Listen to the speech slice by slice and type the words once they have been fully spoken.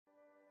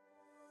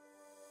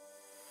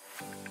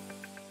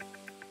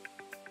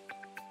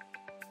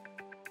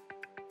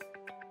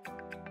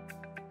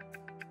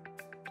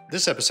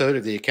This episode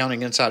of the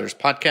Accounting Insiders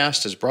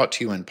podcast is brought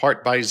to you in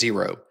part by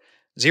Xero.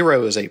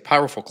 Xero is a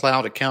powerful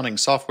cloud accounting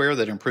software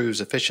that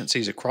improves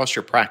efficiencies across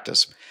your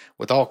practice.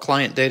 With all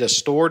client data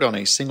stored on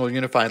a single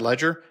unified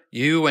ledger,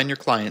 you and your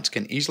clients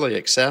can easily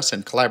access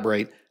and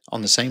collaborate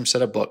on the same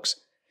set of books.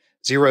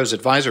 Xero's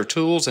advisor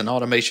tools and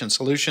automation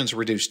solutions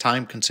reduce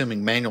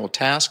time-consuming manual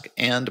tasks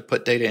and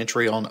put data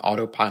entry on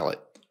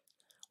autopilot.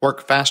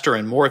 Work faster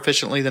and more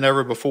efficiently than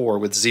ever before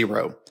with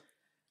Xero.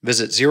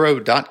 Visit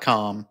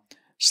Xero.com/accounting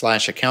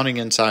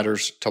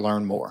insiders to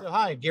learn more. So,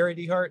 hi, Gary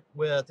DeHart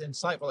with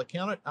Insightful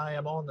Accountant. I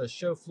am on the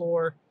show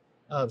floor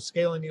of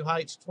Scaling New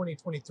Heights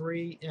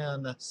 2023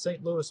 in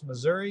St. Louis,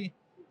 Missouri,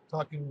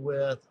 talking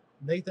with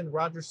Nathan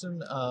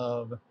Rodgerson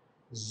of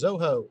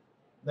Zoho.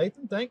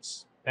 Nathan,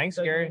 thanks. Thanks,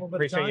 Gary.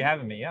 Appreciate you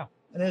having me. Yeah.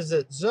 And is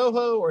it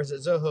Zoho or is it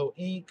Zoho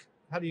Inc.?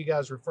 How do you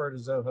guys refer to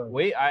Zoho?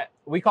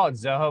 We call it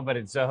Zoho, but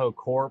it's Zoho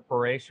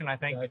Corporation, I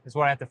think, is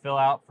what I have to fill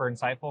out for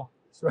Insightful.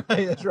 That's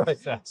right. That's right.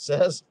 So, it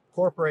says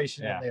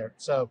corporation in there.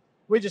 So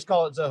we just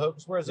call it Zoho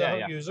because we're a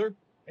Zoho user,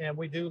 and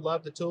we do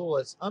love the tool.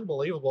 It's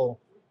unbelievable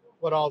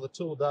what all the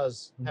tool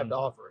does have to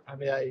offer. I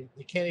mean,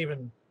 you can't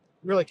even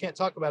really can't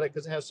talk about it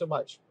because it has so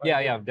much.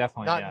 Right? Yeah,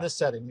 definitely. Not in this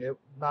setting.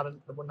 Not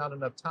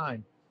enough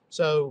time.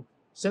 So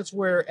since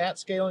we're at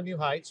Scaling New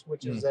Heights,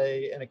 which is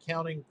an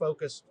accounting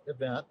focused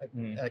event,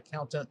 an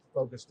accountant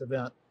focused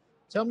event,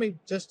 tell me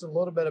just a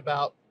little bit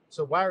about.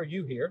 So why are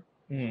you here?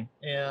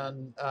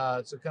 And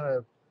so kind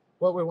of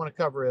what we want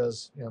to cover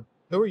is,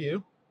 who are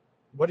you?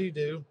 What do you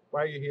do?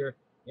 Why are you here?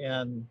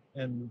 And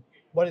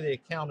what do the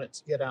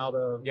accountants get out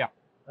of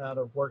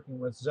working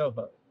with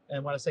Zoho?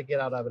 And when I say get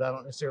out of it, I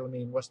don't necessarily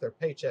mean what's their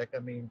paycheck. I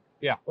mean,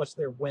 what's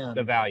their win?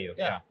 The value.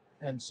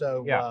 And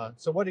so,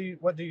 so what do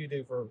you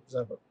do for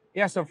Zoho?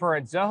 Yeah. So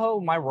for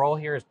Zoho, my role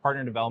here is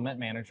partner development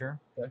manager,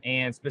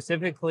 and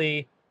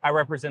specifically, I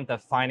represent the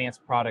finance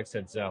products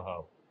at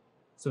Zoho.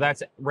 So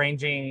that's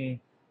ranging.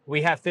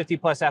 We have 50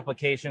 plus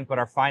applications, but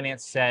our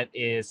finance set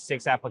is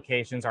 6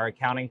 applications. Our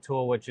accounting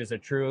tool, which is a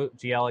true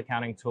GL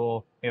accounting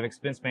tool. We have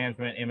expense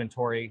management,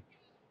 inventory,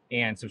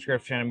 and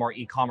subscription, and more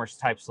e-commerce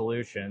type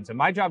solutions. And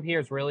my job here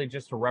is really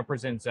just to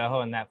represent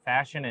Zoho in that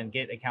fashion and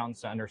get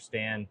accountants to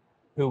understand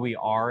who we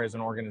are as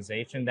an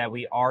organization, that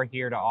we are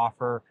here to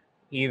offer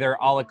either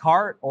a la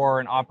carte or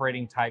an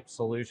operating type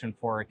solution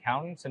for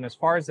accountants. And as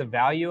far as the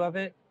value of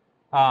it,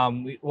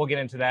 we'll get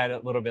into that a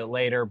little bit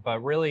later,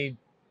 but really,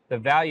 the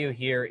value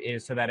here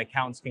is so that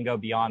accountants can go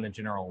beyond the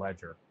general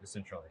ledger,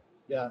 essentially.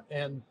 Yeah,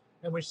 and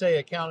we say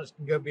accountants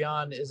can go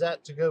beyond. Is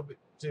that to go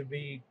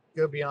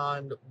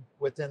beyond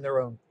within their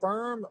own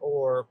firm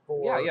or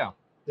for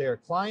their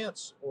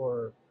clients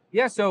or?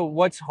 Yeah. So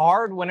what's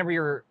hard whenever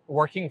you're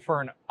working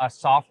for a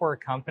software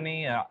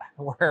company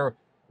where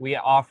we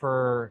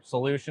offer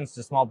solutions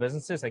to small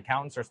businesses,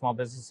 accountants are small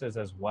businesses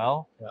as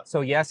well. Yeah. So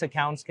yes,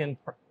 accountants can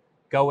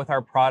go with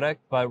our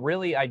product, but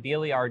really,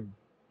 ideally, our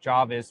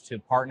job is to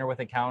partner with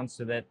accountants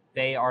so that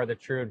they are the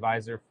true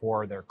advisor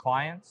for their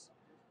clients,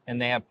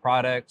 and they have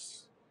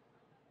products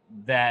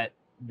that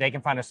they can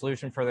find a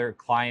solution for their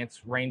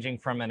clients, ranging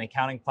from an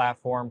accounting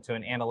platform to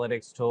an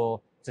analytics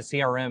tool to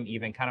CRM,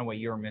 even kind of what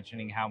you were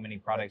mentioning, how many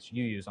products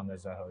you use on the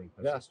Zoho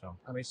ecosystem.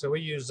 Yeah. I mean, so we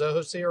use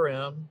Zoho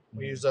CRM,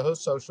 we use Zoho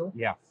Social,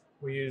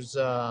 we use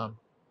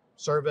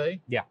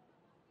Survey,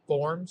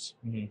 Forms.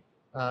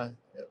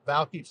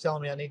 Val keeps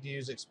telling me I need to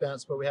use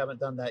Expense, but we haven't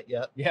done that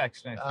yet.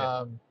 Expense.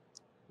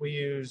 We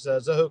use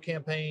Zoho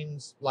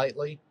Campaigns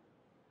lightly.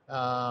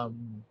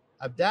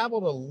 I've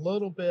dabbled a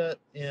little bit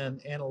in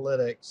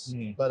analytics,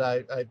 but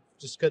I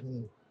just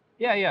couldn't.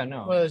 No. One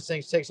of those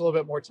things takes a little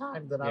bit more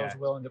time than I was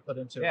willing to put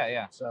into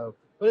it. So,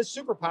 but it's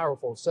super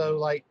powerful. So,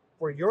 like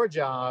for your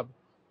job,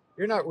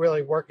 you're not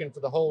really working for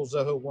the whole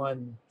Zoho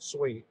One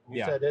suite.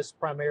 You said it's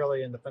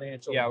primarily in the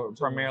financial. Yeah, we're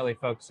primarily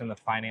focused in the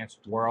finance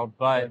world,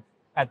 but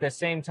at the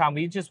same time,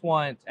 we just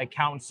want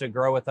accountants to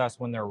grow with us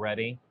when they're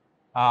ready.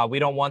 We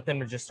don't want them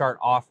to just start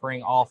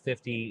offering all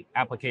 50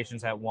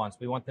 applications at once.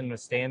 We want them to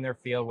stay in their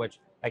field, which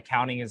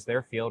accounting is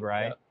their field,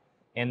 right? Yep.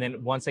 And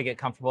then once they get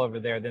comfortable over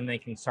there, then they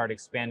can start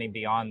expanding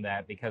beyond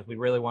that, because we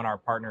really want our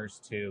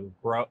partners to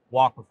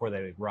walk before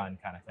they run,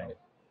 kind of thing. Right.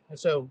 And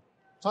so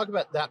talk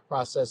about that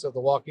process of the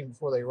walking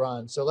before they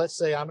run. So let's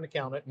say I'm an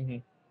accountant.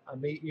 I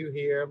meet you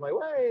here. I'm like,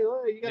 hey,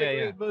 you got a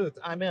great booth.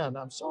 I'm in.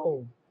 I'm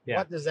sold.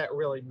 What does that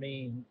really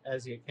mean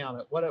as the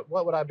accountant? What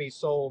would I be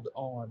sold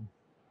on?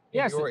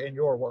 In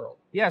your world.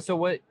 So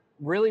what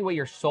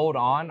you're sold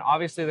on,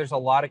 obviously there's a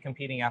lot of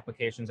competing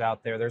applications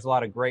out there. There's a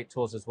lot of great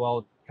tools as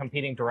well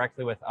competing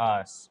directly with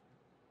us,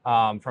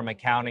 from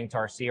accounting to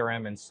our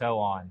CRM and so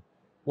on.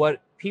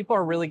 What people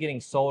are really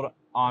getting sold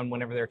on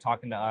whenever they're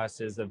talking to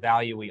us is the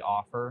value we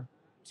offer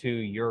to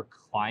your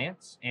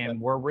clients.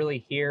 And we're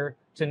really here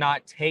to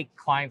not take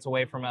clients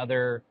away from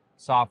other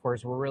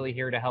softwares. We're really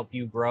here to help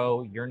you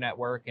grow your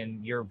network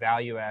and your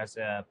value as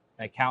an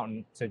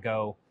accountant to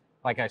go,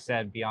 like I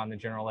said, beyond the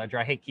general ledger.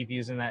 I hate keep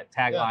using that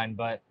tagline,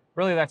 but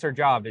really that's our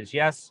job is,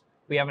 yes,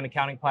 we have an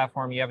accounting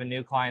platform. You have a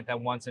new client that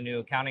wants a new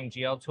accounting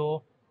GL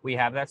tool. We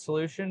have that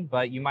solution,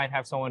 but you might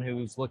have someone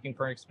who's looking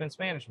for expense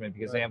management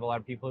because they have a lot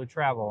of people who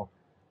travel.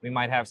 We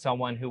might have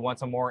someone who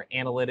wants a more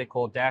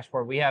analytical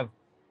dashboard. We have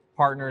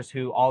partners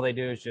who all they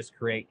do is just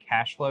create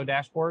cash flow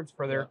dashboards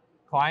for their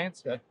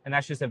clients. Okay. And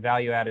that's just a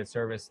value added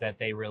service that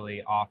they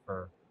really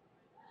offer.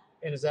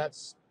 And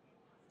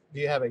do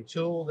you have a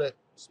tool that's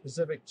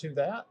specific to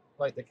that,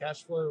 like the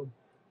cash flow?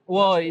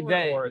 Well,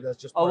 or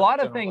that's just a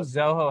lot of things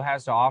Zoho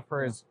has to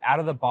offer is out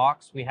of the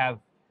box. We have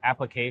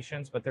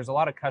applications, but there's a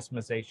lot of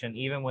customization.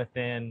 Even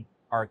within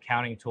our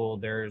accounting tool,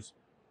 there's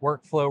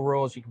workflow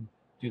rules. You can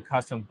do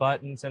custom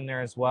buttons in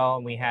there as well.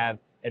 And we have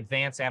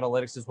advanced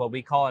analytics is what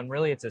we call it. And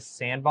really it's a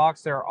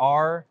sandbox. There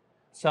are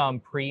some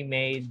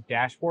pre-made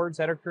dashboards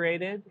that are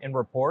created and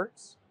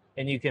reports,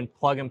 and you can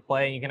plug and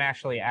play, and you can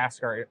actually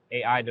ask our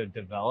AI to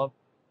develop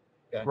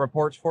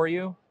reports for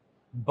you.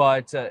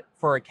 But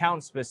for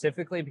accountants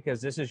specifically,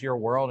 because this is your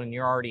world and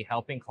you're already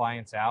helping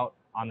clients out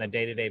on the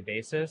day-to-day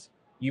basis,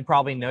 you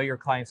probably know your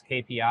client's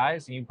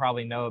KPIs and you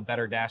probably know a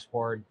better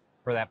dashboard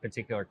for that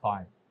particular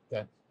client.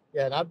 Okay.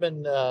 Yeah, and I've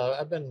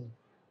been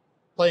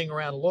playing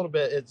around a little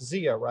bit. It's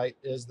Zia, right?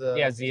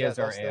 Zia is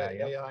our AI.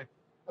 AI.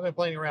 I've been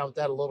playing around with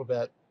that a little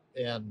bit,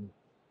 and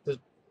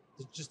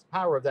just the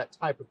power of that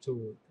type of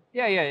tool.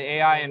 Yeah,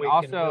 AI, and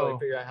also can really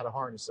figure out how to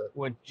harness it.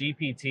 With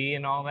GPT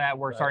and all that,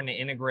 we're starting to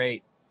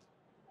integrate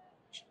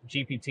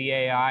GPT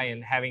AI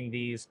and having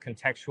these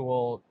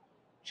contextual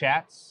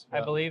chats,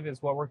 I believe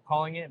is what we're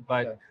calling it,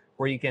 but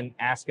where you can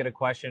ask it a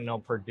question and it'll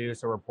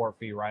produce a report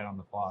for you right on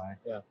the fly.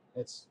 Yeah,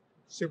 it's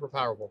super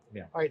powerful.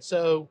 Yeah. All right,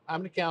 so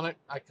I'm an accountant.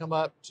 I come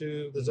up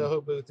to the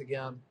Zoho booth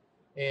again,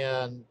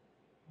 and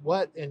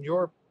what in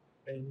your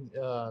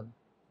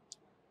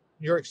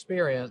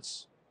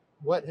experience,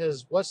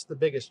 what's the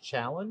biggest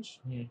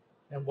challenge?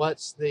 And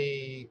what's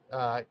the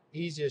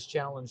easiest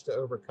challenge to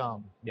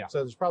overcome? Yeah. So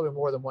there's probably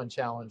more than one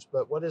challenge,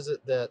 but what is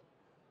it that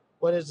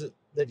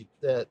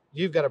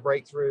you've got to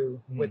break through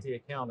with the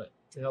accountant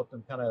to help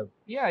them kind of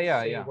see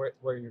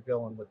where you're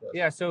going with this?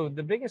 Yeah. So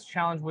the biggest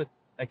challenge with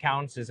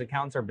accountants is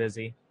accountants are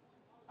busy.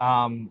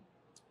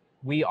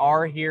 We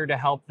are here to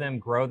help them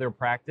grow their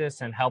practice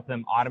and help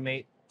them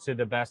automate to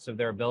the best of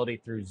their ability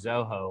through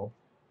Zoho.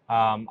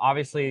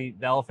 Obviously,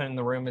 the elephant in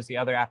the room is the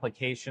other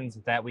applications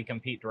that we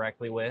compete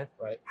directly with.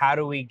 Right. How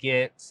do we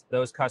get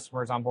those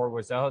customers on board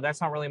with Zoho?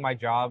 That's not really my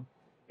job,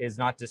 is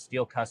not to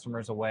steal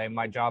customers away.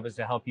 My job is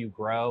to help you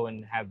grow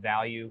and have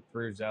value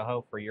through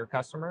Zoho for your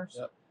customers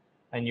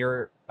and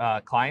your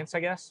clients,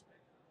 I guess.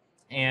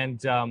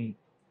 And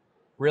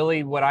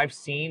really what I've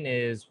seen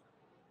is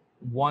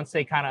once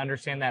they kind of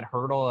understand that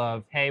hurdle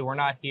of, hey, we're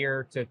not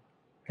here to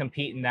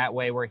compete in that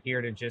way. We're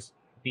here to just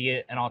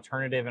be an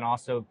alternative and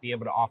also be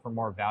able to offer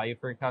more value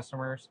for your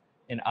customers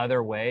in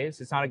other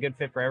ways. It's not a good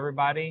fit for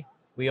everybody.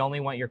 We only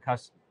want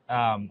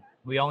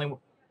we only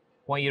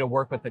want you to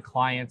work with the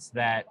clients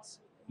that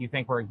you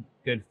think we're a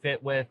good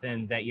fit with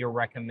and that you're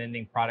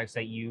recommending products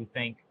that you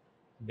think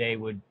they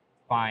would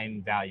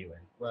find value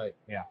in. Right.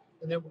 Yeah.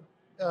 And then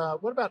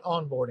what about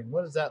onboarding?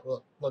 What does that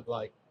look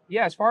like?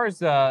 Yeah, as far as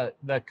the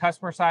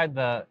customer side,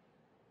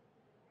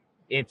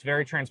 it's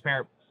very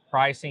transparent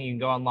pricing. You can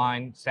go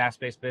online,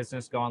 SaaS-based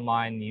business, go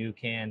online. You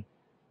can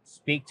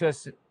speak to a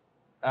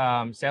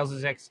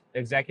sales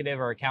executive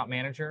or account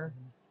manager.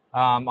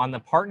 On the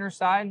partner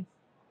side,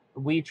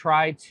 we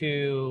try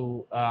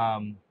to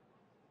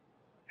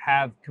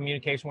have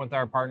communication with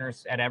our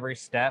partners at every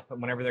step. And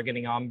whenever they're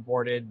getting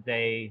onboarded,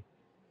 they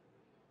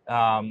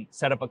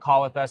set up a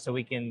call with us so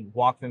we can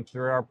walk them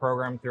through our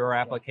program, through our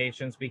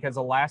applications, because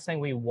the last thing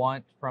we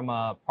want from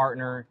a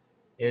partner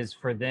is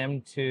for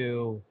them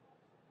to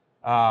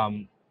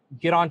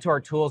get onto our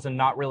tools and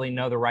not really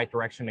know the right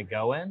direction to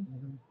go in.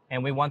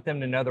 And we want them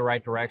to know the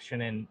right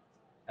direction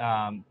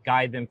and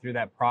guide them through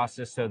that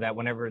process so that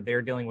whenever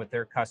they're dealing with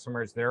their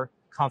customers, they're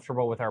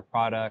comfortable with our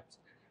product.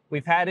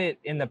 We've had it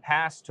in the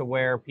past to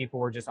where people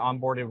were just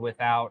onboarded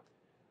without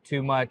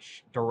too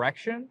much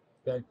direction.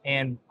 Okay.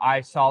 And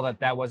I saw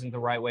that that wasn't the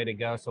right way to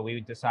go. So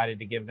we decided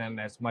to give them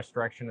as much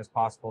direction as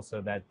possible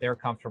so that they're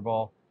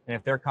comfortable. And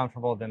if they're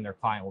comfortable, then their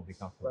client will be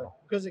comfortable. Right.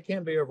 Because it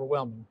can be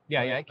overwhelming.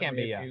 Yeah, it can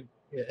be.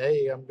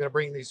 Hey, I'm going to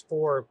bring these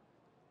 4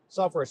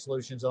 software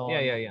solutions on.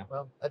 Yeah.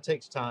 Well, that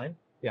takes time.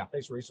 Yeah. It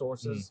takes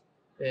resources.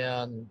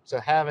 And so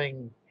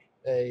having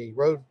a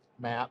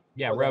roadmap.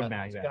 Yeah,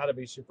 roadmap. It's got to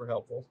be super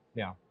helpful.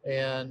 Yeah.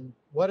 And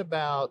what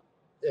about,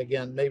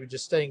 again, maybe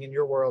just staying in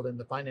your world, in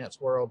the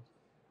finance world,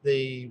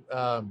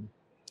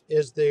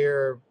 is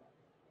there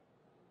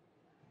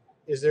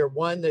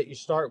one that you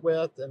start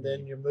with and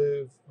then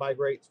you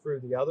migrate through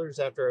the others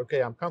after,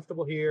 okay, I'm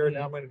comfortable here.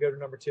 Now I'm going to go to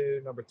number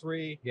 2, number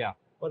 3. Yeah.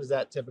 What does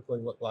that typically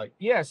look like?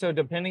 Yeah, so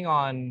depending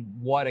on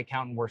what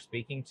accountant we're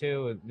speaking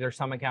to, there's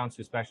some accountants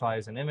who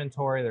specialize in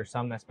inventory. There's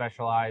some that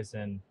specialize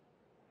in,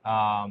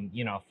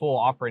 full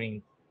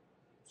operating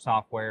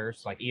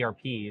softwares like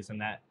ERPs in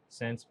that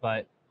sense.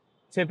 But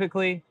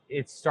typically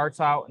it starts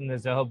out in the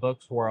Zoho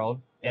Books world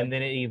and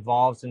then it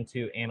evolves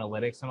into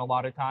analytics in a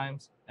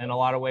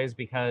lot of ways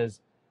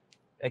because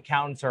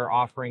accountants are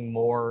offering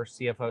more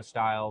CFO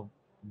style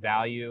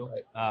value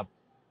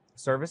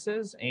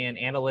services, and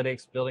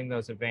analytics, building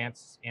those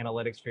advanced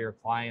analytics for your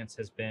clients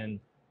has been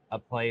a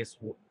place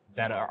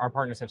that our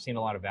partners have seen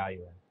a lot of value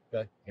in.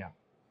 Okay. Yeah.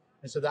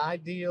 And so the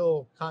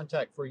ideal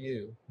contact for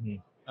you,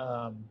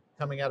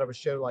 coming out of a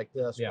show like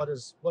this,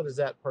 what does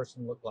that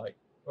person look like,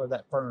 or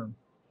that firm?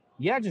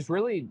 Yeah, just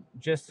really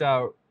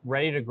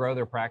ready to grow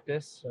their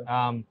practice.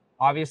 Okay.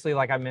 Obviously,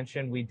 like I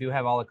mentioned, we do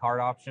have a la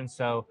carte options.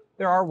 So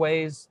there are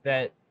ways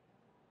that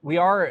we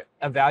are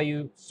a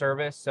value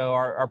service. So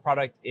our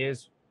product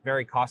is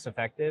very cost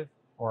effective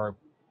or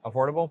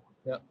affordable.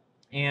 Yep.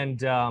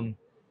 And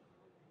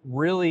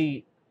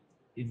really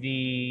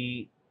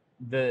the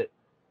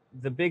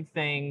big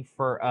thing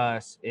for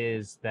us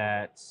is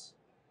that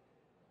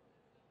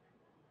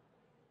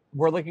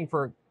we're looking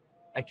for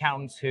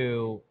accountants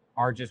who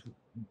are just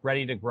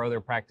ready to grow their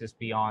practice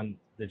beyond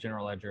the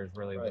general ledger is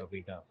really where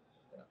we go.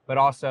 Yeah. But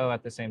also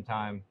at the same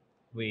time,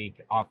 we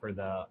offer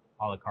the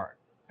a la carte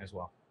as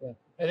well. Yeah.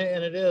 And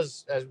it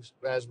is,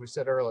 as we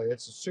said earlier,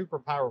 it's a super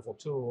powerful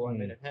tool. I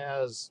mean, it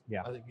has,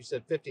 I think you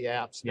said 50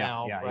 apps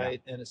now,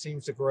 right? Yeah. And it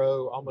seems to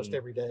grow almost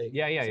every day.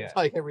 Yeah. It's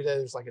like every day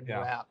there's like a new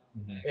app.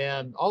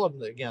 And all of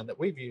them, again, that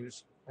we've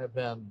used have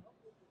been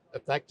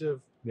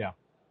effective,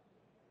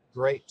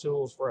 great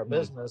tools for our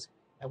business.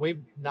 And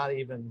we've not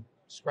even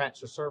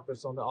scratched the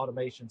surface on the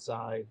automation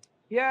side.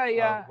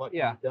 Of what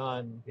can be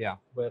done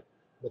with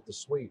the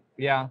suite.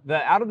 Yeah,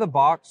 the out of the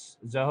box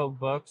Zoho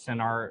books and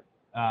our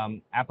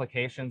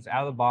applications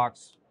out of the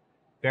box,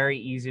 very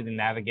easy to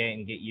navigate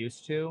and get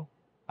used to.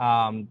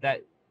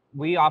 That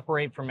we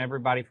operate from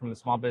everybody from the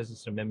small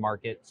business to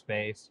mid-market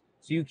space.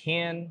 So you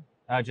can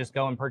just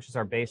go and purchase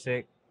our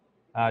basic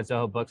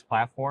Zoho Books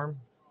platform.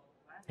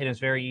 It is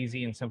very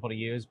easy and simple to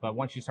use, but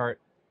once you start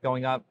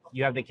going up,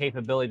 you have the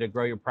capability to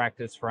grow your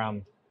practice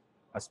from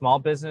a small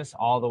business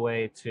all the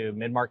way to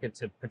mid-market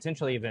to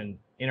potentially even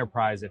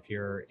enterprise if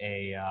you're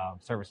a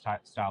service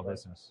style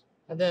business.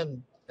 And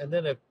then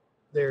if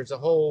there's a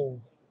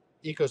whole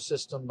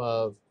ecosystem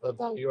of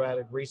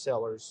value-added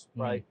resellers,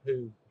 right,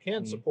 who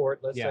can support,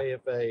 let's say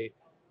if a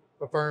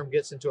firm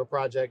gets into a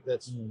project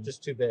that's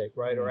just too big,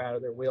 right, or out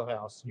of their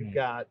wheelhouse, you've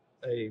got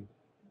a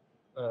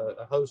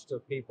host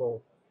of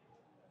people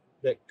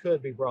that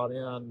could be brought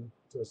in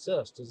to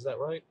assist. Is that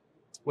right?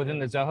 Within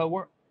the Zoho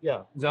world?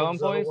 Yeah. Zoho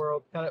employees? Zoho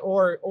world, kind of,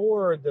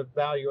 or the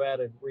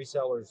value-added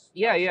resellers.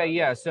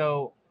 Yeah.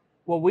 So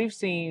what we've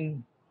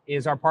seen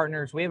is our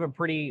partners, we have a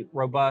pretty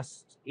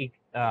robust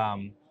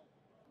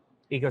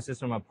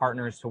ecosystem of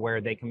partners to where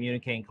they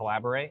communicate and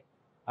collaborate.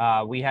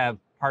 We have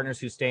partners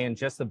who stay in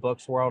just the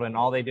books world and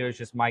all they do is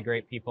just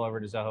migrate people over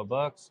to Zoho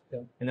Books.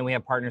 Okay. And then we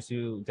have partners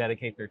who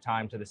dedicate their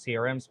time to the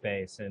CRM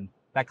space. And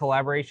that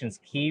collaboration is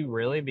key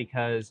really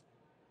because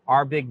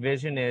our big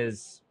vision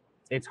is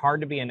it's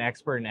hard to be an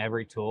expert in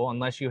every tool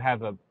unless you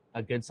have a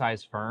good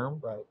sized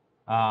firm.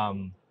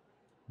 Right.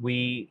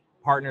 We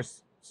partner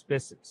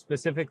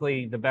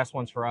specifically, the best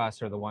ones for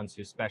us are the ones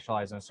who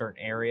specialize in a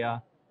certain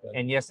area. Okay.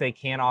 And yes, they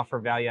can offer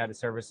value-added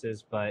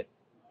services, but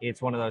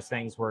it's one of those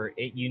things where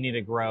you need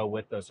to grow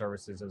with those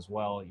services as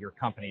well. Your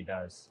company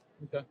does.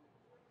 Okay.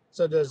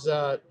 So do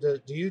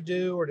you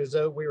do, or does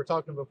we were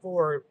talking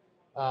before,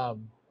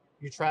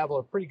 you travel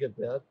a pretty good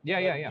bit.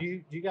 Yeah.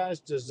 Do you guys,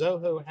 does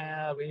Zoho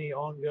have any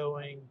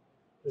ongoing,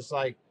 just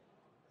like,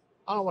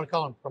 I don't want to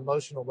call them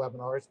promotional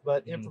webinars,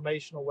 but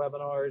informational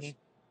webinars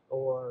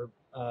or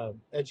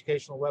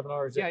educational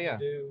webinars that you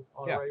do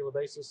on a regular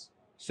basis?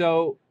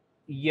 So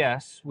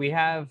yes, we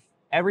have,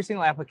 every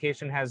single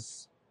application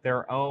has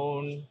their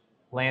own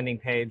landing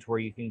page where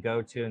you can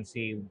go to and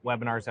see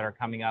webinars that are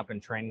coming up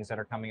and trainings that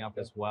are coming up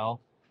as well.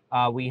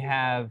 We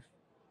have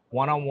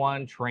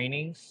one-on-one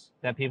trainings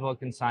that people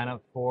can sign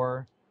up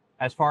for.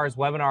 As far as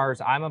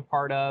webinars I'm a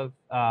part of,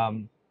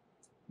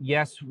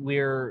 yes,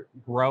 we're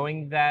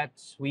growing that.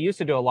 We used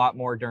to do a lot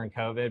more during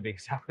COVID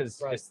because that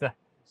was just the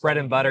bread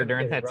and butter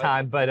during that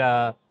time.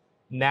 But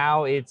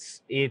now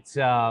it's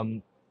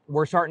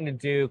we're starting to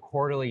do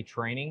quarterly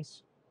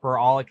trainings for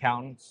all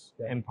accountants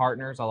and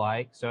partners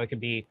alike. So it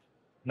could be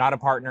not a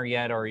partner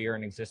yet, or you're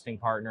an existing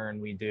partner,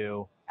 and we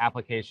do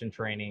application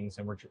trainings,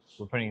 and we're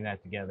putting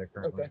that together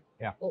currently. Okay.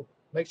 Yeah. Cool.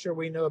 Make sure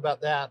we know about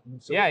that.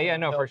 And so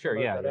no, for sure.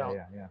 Yeah.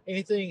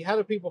 Anything? How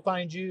do people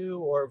find you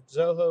or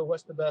Zoho?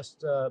 What's the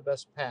best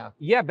path?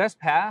 Yeah, best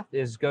path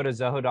is go to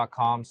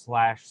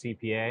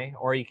zoho.com/CPA,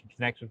 or you can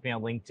connect with me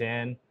on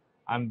LinkedIn.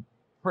 I'm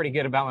pretty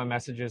good about my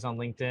messages on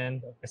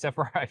LinkedIn, except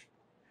for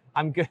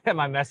I'm good at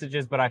my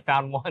messages, but I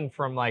found one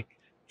from like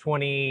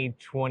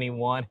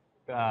 2021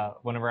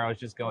 whenever I was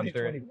just going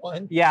through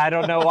it. Yeah, I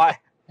don't know why.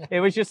 It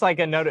was just like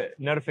a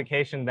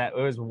notification that it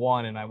was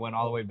one, and I went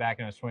all the way back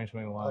and it was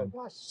 2021. Oh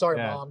gosh, sorry,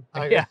 Mom.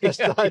 I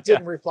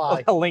didn't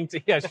reply.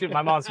 LinkedIn,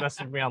 my mom's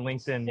messaged me on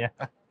LinkedIn. Yeah.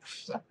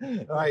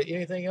 All right.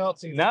 Anything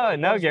else?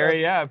 No,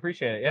 Gary. Yeah, I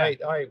appreciate it.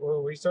 Yeah. All right.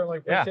 Well, we certainly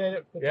appreciate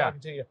it. Good talking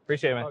to you.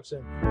 Appreciate it, man. Talk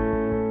soon.